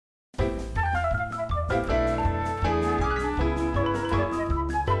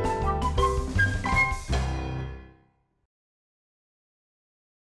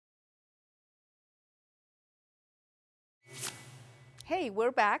Hey,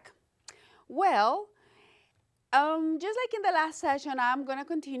 we're back. Well, just like in the last session, I'm going to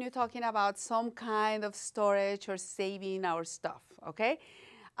continue talking about some kind of storage or saving our stuff, okay?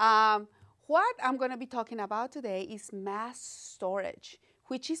 What I'm going to be talking about today is mass storage,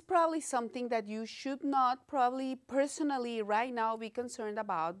 which is probably something that you should not probably personally right now be concerned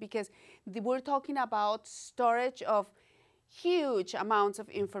about because we're talking about storage of huge amounts of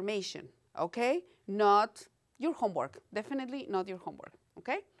information, okay? Not your homework, definitely not your homework,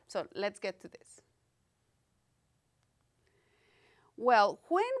 okay? So let's get to this. Well,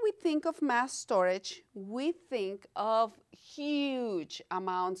 when we think of mass storage, we think of huge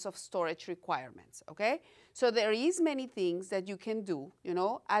amounts of storage requirements, okay? So there is many things that you can do,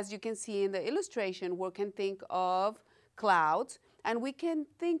 as you can see in the illustration, we can think of clouds, and we can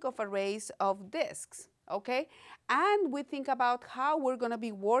think of arrays of disks, okay? And we think about how we're going to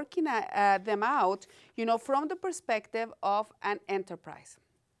be working them out, from the perspective of an enterprise.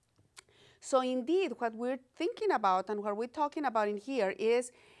 So indeed, what we're thinking about and what we're talking about in here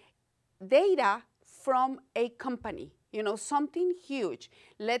is data from a company, something huge.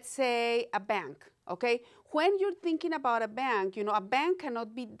 Let's say a bank, okay? When you're thinking about a bank, a bank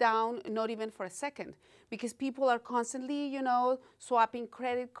cannot be down, not even for a second, because people are constantly, swapping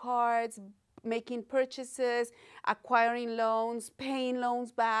credit cards, making purchases, acquiring loans, paying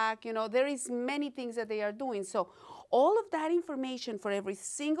loans back, there is many things that they are doing. So all of that information for every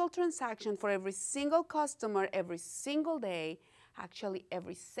single transaction, for every single customer, every single day, actually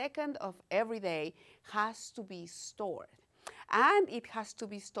every second of every day has to be stored. And it has to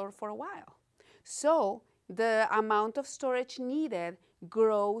be stored for a while. So the amount of storage needed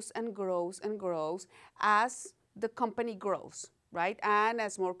grows and grows and grows as the company grows, right? And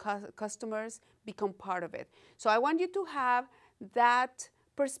as more customers become part of it. So I want you to have that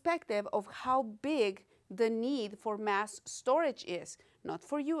perspective of how big the need for mass storage is, not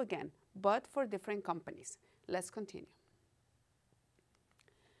for you again, but for different companies. Let's continue.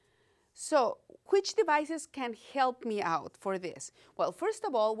 So, which devices can help me out for this? Well, first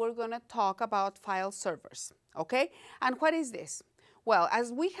of all, we're going to talk about file servers, okay? And what is this? Well,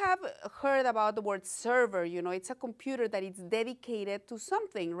 as we have heard about the word server, it's a computer that is dedicated to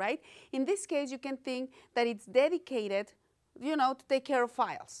something, right? In this case, you can think that it's dedicated, to take care of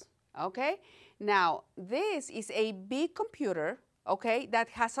files, okay? Now, this is a big computer, okay, that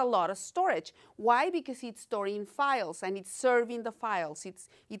has a lot of storage. Why? Because it's storing files and it's serving the files.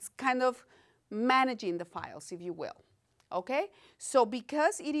 It's kind of managing the files, if you will. Okay, so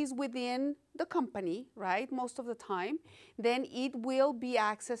because it is within the company, right, most of the time, then it will be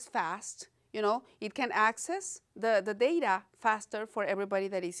accessed fast. It can access the data faster for everybody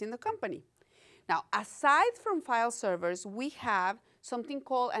that is in the company. Now, aside from file servers, we have something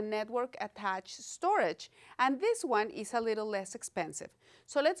called a network attached storage, and this one is a little less expensive.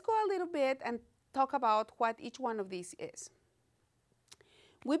 So let's go a little bit and talk about what each one of these is.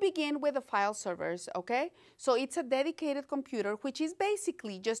 We begin with the file servers, okay? So it's a dedicated computer, which is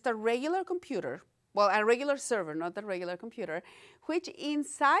basically just a regular computer, well, a regular server, not a regular computer, which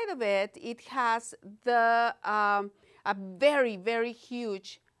inside of it, it has a very, very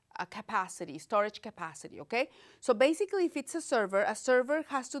huge capacity, storage capacity, okay? So basically, if it's a server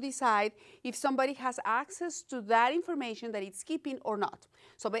has to decide if somebody has access to that information that it's keeping or not.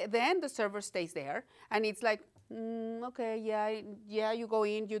 So then the server stays there, and it's like, okay, yeah, you go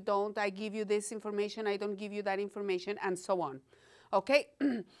in, you don't, I give you this information, I don't give you that information, and so on. Okay,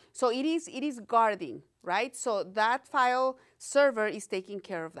 so it is guarding, right? So that file server is taking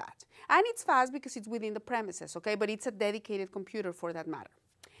care of that. And it's fast because it's within the premises, okay? But it's a dedicated computer for that matter.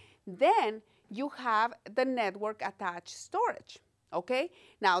 Then you have the network attached storage, okay?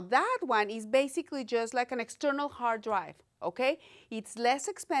 Now that one is basically just like an external hard drive, okay? It's less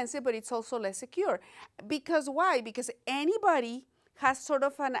expensive, but it's also less secure. Because why? Because anybody has sort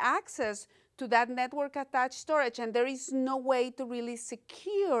of an access to that network attached storage, and there is no way to really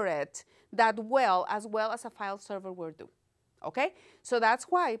secure it that well as a file server would do, okay? So that's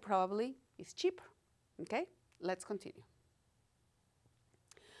why probably it's cheaper, okay? Let's continue.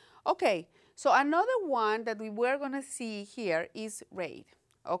 Okay, so another one that we were going to see here is RAID,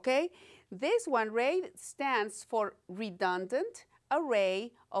 okay? This one, RAID, stands for Redundant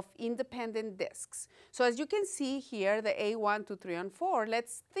Array of Independent Disks. So as you can see here, the A1, 2, 3, and 4,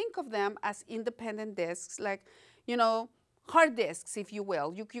 let's think of them as independent disks, like, hard disks, if you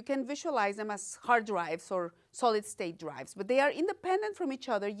will. You can visualize them as hard drives or solid-state drives, but they are independent from each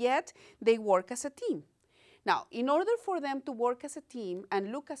other, yet they work as a team. Now, in order for them to work as a team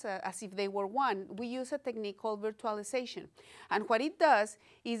and look as if they were one, we use a technique called virtualization. And what it does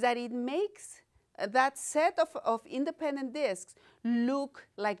is that it makes that set of independent disks look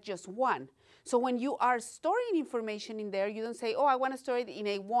like just one. So when you are storing information in there, you don't say, oh, I want to store it in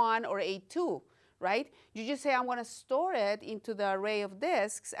A1 or A2, right? You just say, I want to store it into the array of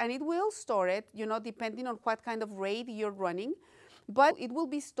disks, and it will store it, depending on what kind of RAID you're running. But it will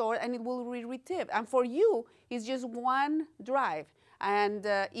be stored and it will be retrieved. And for you, it's just one drive. And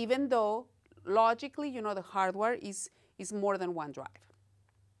even though logically, the hardware is more than one drive.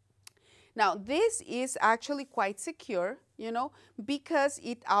 Now, this is actually quite secure, because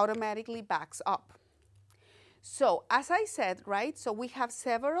it automatically backs up. So as I said, right, so we have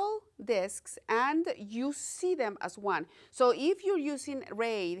several disks and you see them as one. So if you're using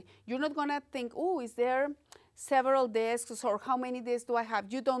RAID, you're not going to think, oh, is there several disks or how many disks do I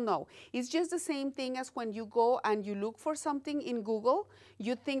have? You don't know. It's just the same thing as when you go and you look for something in Google.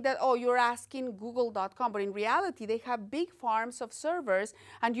 You think that, oh, you're asking google.com, but in reality, they have big farms of servers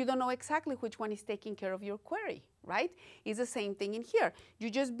and you don't know exactly which one is taking care of your query, right? It's the same thing in here. You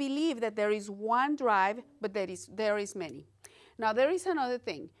just believe that there is one drive, but there is many. Now, there is another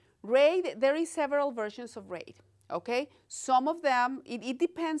thing. RAID, there is several versions of RAID, okay? Some of them, it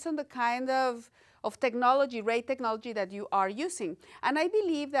depends on the kind of technology, RAID technology that you are using. And I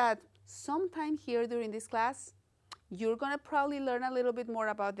believe that sometime here during this class, you're going to probably learn a little bit more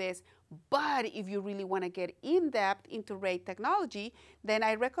about this. But if you really want to get in depth into RAID technology, then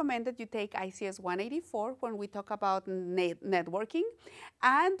I recommend that you take ICS 184 when we talk about networking.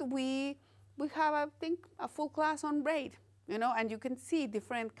 And we have, I think, a full class on RAID, and you can see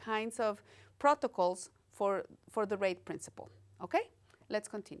different kinds of protocols for the RAID principle. Okay, let's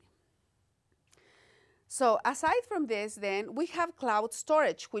continue. So aside from this, then, we have cloud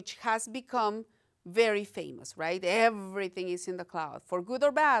storage, which has become very famous, right? Everything is in the cloud, for good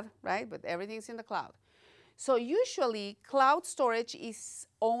or bad, right? But everything is in the cloud. So usually, cloud storage is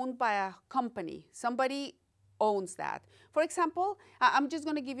owned by a company. Somebody owns that. For example, I'm just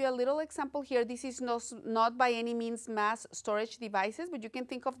going to give you a little example here. This is not by any means mass storage devices, but you can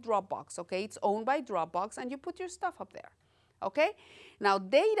think of Dropbox, okay? It's owned by Dropbox, and you put your stuff up there. Okay? Now,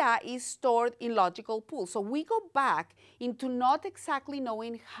 data is stored in logical pools. So we go back into not exactly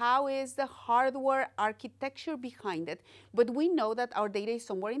knowing how is the hardware architecture behind it, but we know that our data is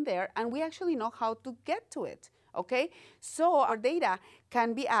somewhere in there, and we actually know how to get to it. Okay? So our data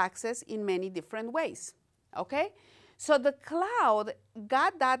can be accessed in many different ways. Okay? So the cloud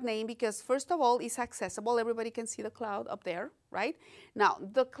got that name because, first of all, it's accessible. Everybody can see the cloud up there, right? Now,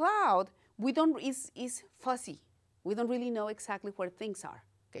 the cloud is fuzzy. We don't really know exactly where things are.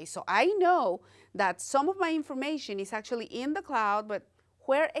 Okay, so I know that some of my information is actually in the cloud, but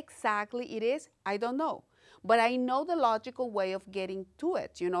where exactly it is, I don't know. But I know the logical way of getting to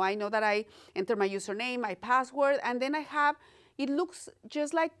it. I know that I enter my username, my password, and then it looks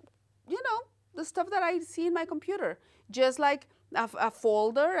just like, the stuff that I see in my computer, just like a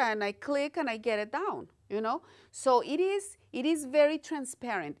folder, and I click and I get it down. So it is very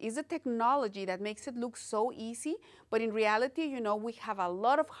transparent. It's a technology that makes it look so easy, but in reality, we have a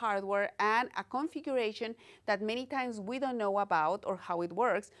lot of hardware and a configuration that many times we don't know about or how it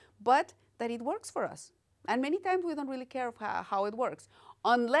works, but that it works for us. And many times we don't really care how it works,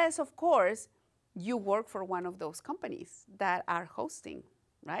 unless, of course, you work for one of those companies that are hosting,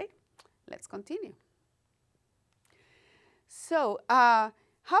 right? Let's continue. So how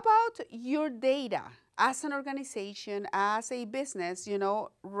about your data? As an organization, as a business,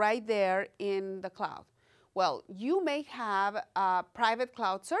 right there in the cloud. Well, you may have private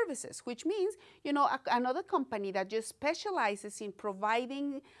cloud services, which means, another company that just specializes in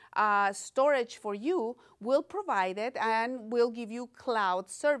providing storage for you will provide it and will give you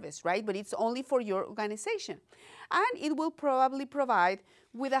cloud service, right? But it's only for your organization. And it will probably provide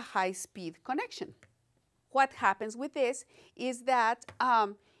with a high-speed connection. What happens with this is that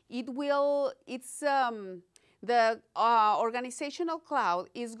the organizational cloud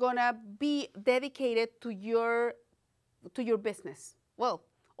is going to be dedicated to your business,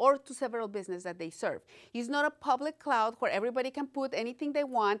 or to several businesses that they serve. It's not a public cloud where everybody can put anything they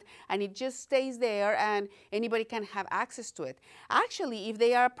want and it just stays there and anybody can have access to it. Actually, if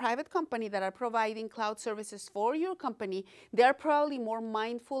they are a private company that are providing cloud services for your company, they're probably more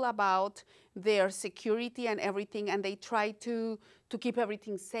mindful about their security and everything, and they try to keep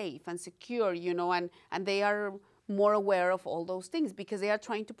everything safe and secure, and they are more aware of all those things because they are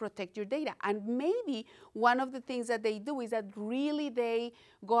trying to protect your data. And maybe one of the things that they do is that really they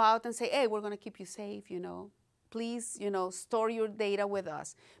go out and say, hey, we're going to keep you safe, please, store your data with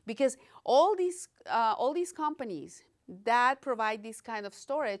us. Because all these companies that provide this kind of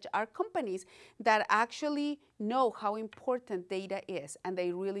storage are companies that actually know how important data is, and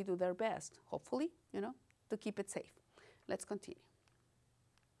they really do their best, hopefully, to keep it safe. Let's continue.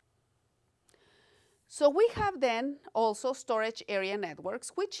 So we have then also storage area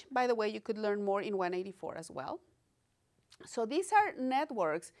networks, which, by the way, you could learn more in 184 as well. So these are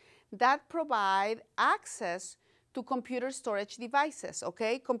networks that provide access to computer storage devices,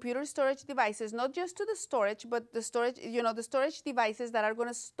 okay? Computer storage devices, not just to the storage, but the storage, the storage devices that are going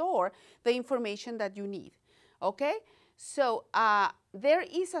to store the information that you need, okay? So there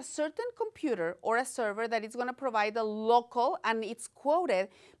is a certain computer or a server that is going to provide the local, and it's quoted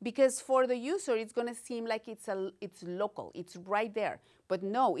because for the user it's going to seem like it's local, it's right there. But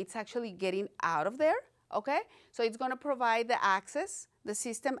no, it's actually getting out of there, okay? So it's going to provide the access, the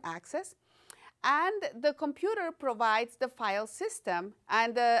system access. And the computer provides the file system,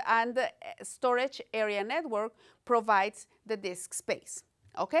 and the storage area network provides the disk space,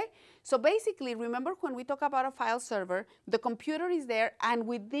 okay? So basically, remember when we talk about a file server, the computer is there, and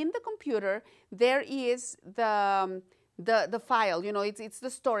within the computer, there is the file, it's the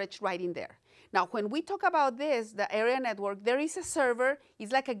storage right in there. Now, when we talk about this, the area network, there is a server,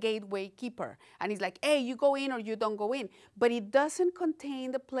 it's like a gateway keeper. And it's like, hey, you go in or you don't go in. But it doesn't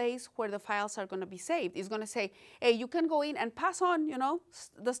contain the place where the files are going to be saved. It's going to say, hey, you can go in and pass on,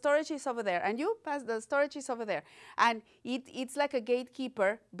 the storage is over there. And you pass, the storage is over there. And it's like a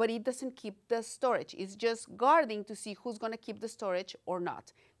gatekeeper, but it doesn't keep the storage. It's just guarding to see who's going to keep the storage or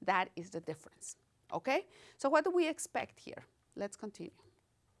not. That is the difference, okay? So what do we expect here? Let's continue.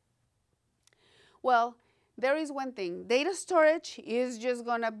 Well, there is one thing. Data storage is just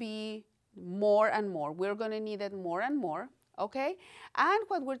going to be more and more. We're going to need it more and more, okay? And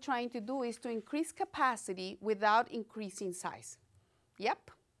what we're trying to do is to increase capacity without increasing size. Yep,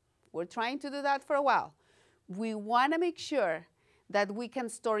 we're trying to do that for a while. We want to make sure that we can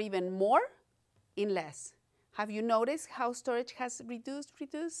store even more in less. Have you noticed how storage has reduced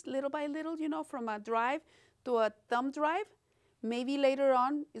little by little, from a drive to a thumb drive? Maybe later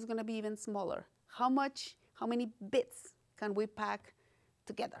on it's going to be even smaller. How many bits can we pack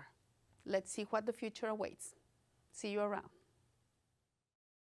together? Let's see what the future awaits. See you around.